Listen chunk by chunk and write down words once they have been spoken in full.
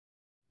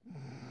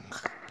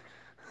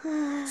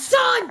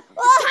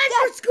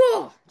for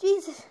school.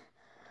 Jesus.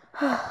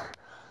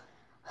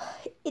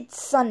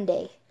 It's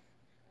Sunday.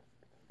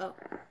 Oh.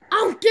 I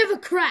don't give a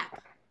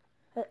crap.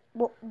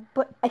 Well,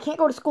 but I can't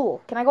go to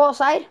school. Can I go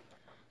outside?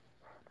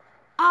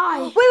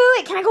 Wait.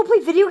 Wait. Can I go play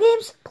video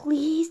games?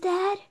 Please,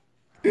 Dad?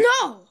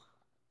 No.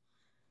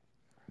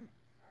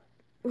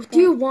 What do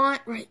you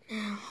want right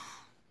now?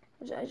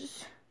 I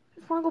just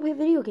want to go play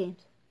video games.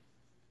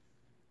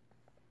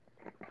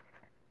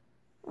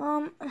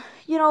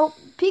 You know,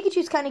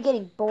 Pikachu's kind of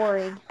getting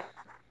boring.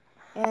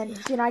 And,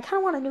 you know, I kind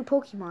of want a new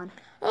Pokemon.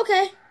 Okay.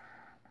 Okay?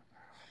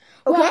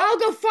 Well, I'll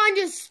go find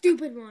a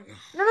stupid one.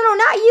 No,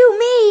 not you,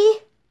 me.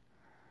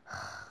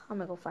 I'm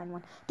gonna go find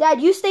one.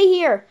 Dad, you stay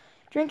here.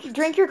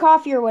 Drink your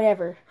coffee or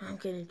whatever. I'm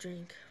gonna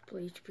drink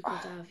bleach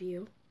because I have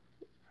you.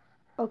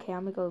 Okay,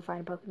 I'm gonna go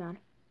find a Pokemon.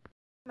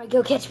 I'm gonna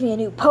go catch me a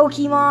new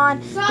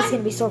Pokemon. Son, it's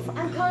gonna be so fun.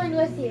 I'm coming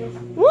with you.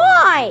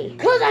 Why?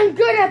 Because I'm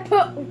good at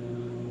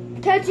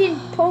catching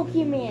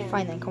Pokemon.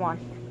 Fine then, come on.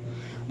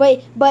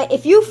 But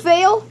if you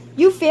fail,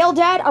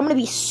 Dad, I'm gonna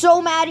be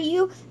so mad at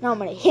you, and I'm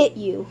gonna hit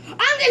you.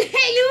 I'm gonna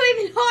hit you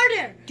even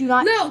harder. Do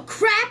not. Little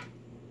crap.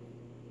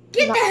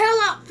 Get the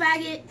hell out,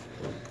 faggot.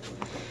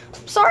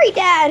 Sorry,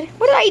 Dad.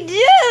 What did I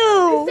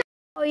do?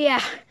 Oh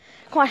yeah.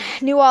 Come on,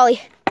 new Ollie.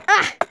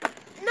 Ah.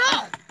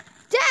 No.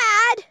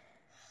 Dad.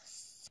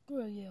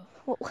 Screw you.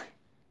 Whoa.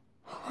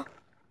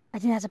 I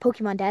think that's a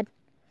Pokemon, Dad.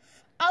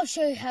 I'll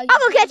show you how you I'll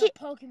go catch it.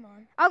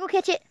 Pokemon. I'll go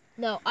catch it.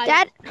 No,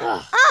 Dad.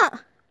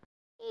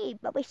 Hey,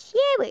 Bubba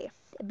Shower.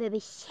 Bubba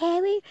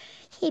Shower.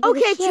 Hey, Bubba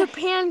Okay, Shower.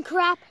 Japan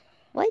crap.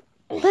 What?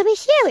 Bubba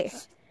Shower.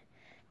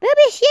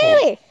 Bubba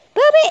Shower.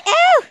 Bubba,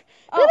 ow.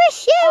 Bubba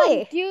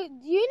Shower. Do you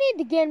need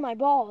to get in my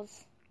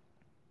balls?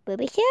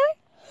 Bubba Shower?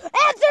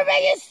 Answer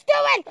me, you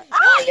stupid!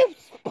 Oh, you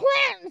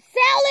plant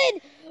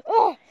salad!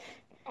 Oh.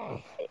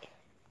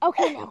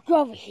 Okay, now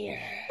go over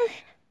here.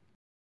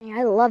 Man,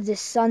 I love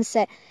this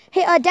sunset.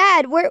 Hey,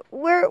 Dad, where's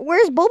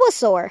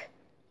Bulbasaur?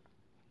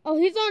 Oh,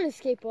 he's on a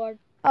skateboard.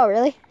 Oh,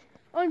 really?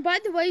 Oh, and by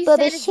the way, you Bubba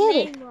said his Shower.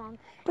 name wrong.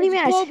 What do you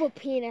mean? Bulba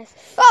penis.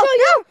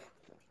 Oh,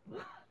 no!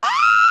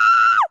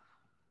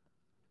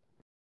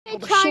 Hey,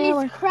 Bulba Chinese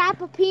Shower.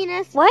 crap a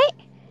penis. What?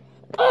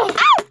 Oh.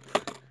 Ow!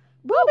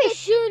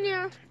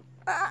 Junior.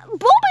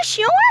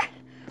 Bulbasaur?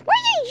 What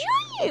are you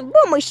doing?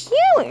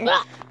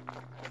 Bulbasaur?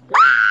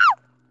 Ah.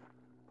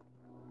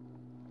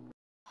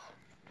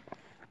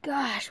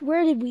 Gosh,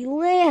 where did we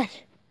land?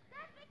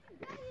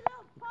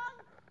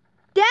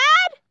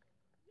 Dad?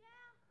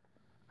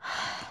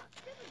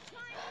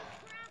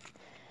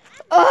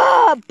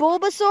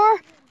 Bulbasaur?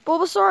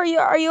 Bulbasaur,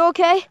 are you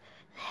okay?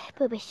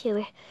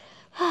 Bulbasaur.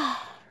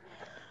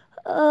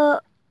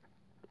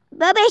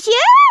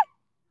 Bulbasaur?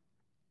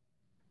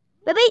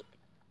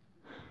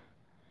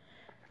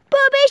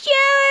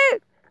 Bulbasaur!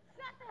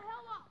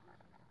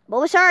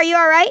 Bulbasaur, are you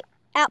alright?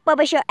 Out,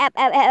 Bulbasaur, out,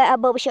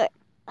 Bulbasaur.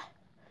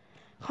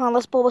 Come on,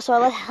 let's Bulbasaur,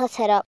 let's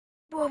head up.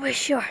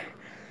 Bulbasaur.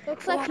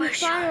 Looks like we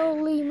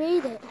finally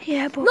made it.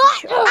 Yeah,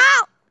 Bulbasaur.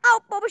 Ow!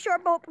 Ow, Bulbasaur,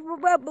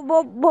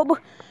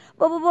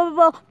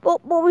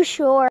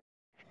 Bulbasaur.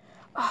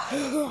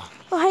 Oh,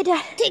 hi,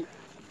 Dad. Take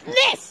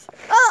this!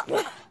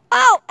 Oh,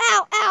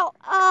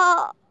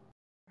 ow.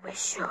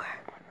 Bulbasaur.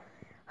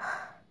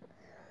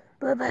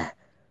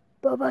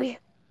 Bulbasaur.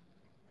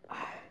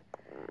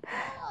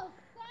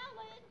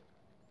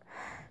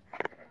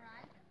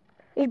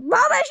 It's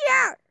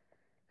Bulbasaur!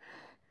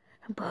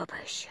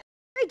 Bulbasaur.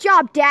 Great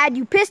job, Dad.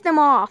 You pissed him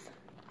off.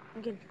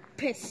 I'm gonna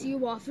piss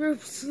you off. You're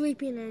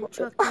sleeping in a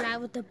truck tonight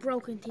with a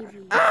broken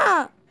TV.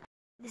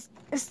 This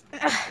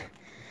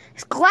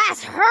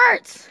glass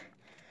hurts.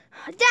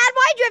 Dad,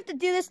 why'd you have to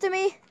do this to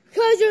me?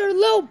 Because you're a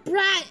little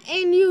brat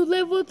and you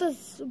live with a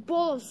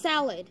bowl of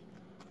salad.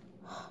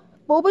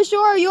 Bulbasaur,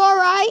 are you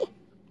alright?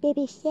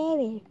 Baby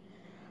Sherry.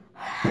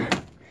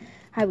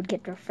 I would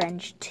get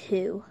revenge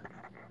too.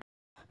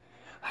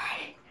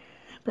 Alright.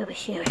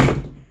 Bulbasaur.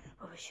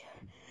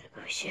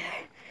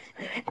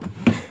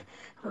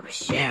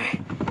 Bulbasaur.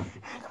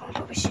 Come on,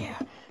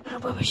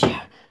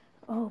 Bulbasaur.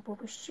 Oh,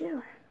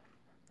 Bulbasaur.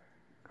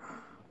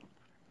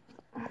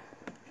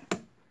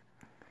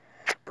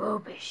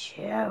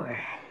 Bulbasaur.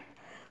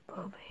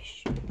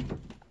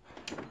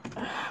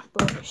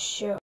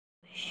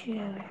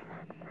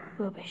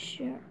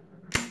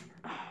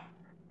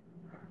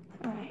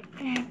 Alright,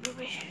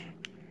 Bulbasaur.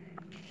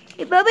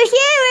 Hey,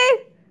 Bulbasaur!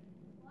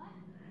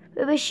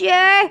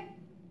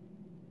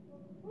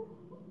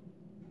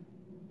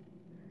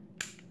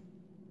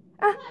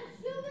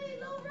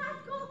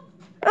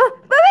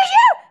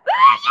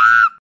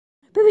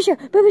 Bulbasaur!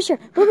 Bulbasaur!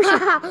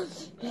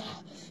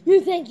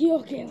 You think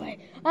you'll get away?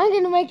 I'm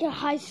gonna make a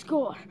high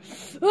score.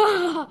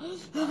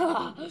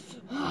 Bulbasaur!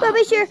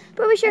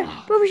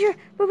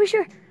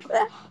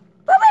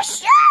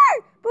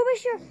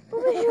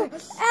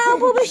 Ow,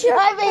 Bulbasaur!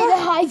 I made a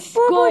high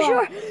score.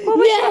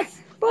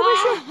 Yes.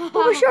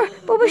 Bulbasaur!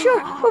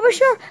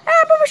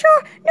 Ah, Bulbasaur!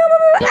 No,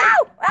 ow!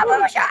 Ah,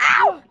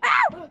 Bulbasaur!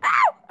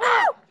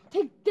 Ow!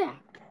 Take that.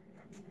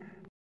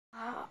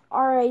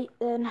 Alright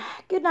then.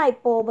 Good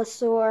night,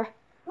 Bulbasaur.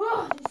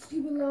 Oh, you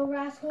stupid little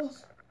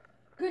rascals.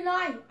 Good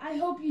night. I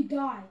hope you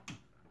die.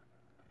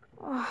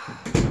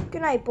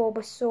 Good night,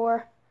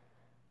 Bulbasaur.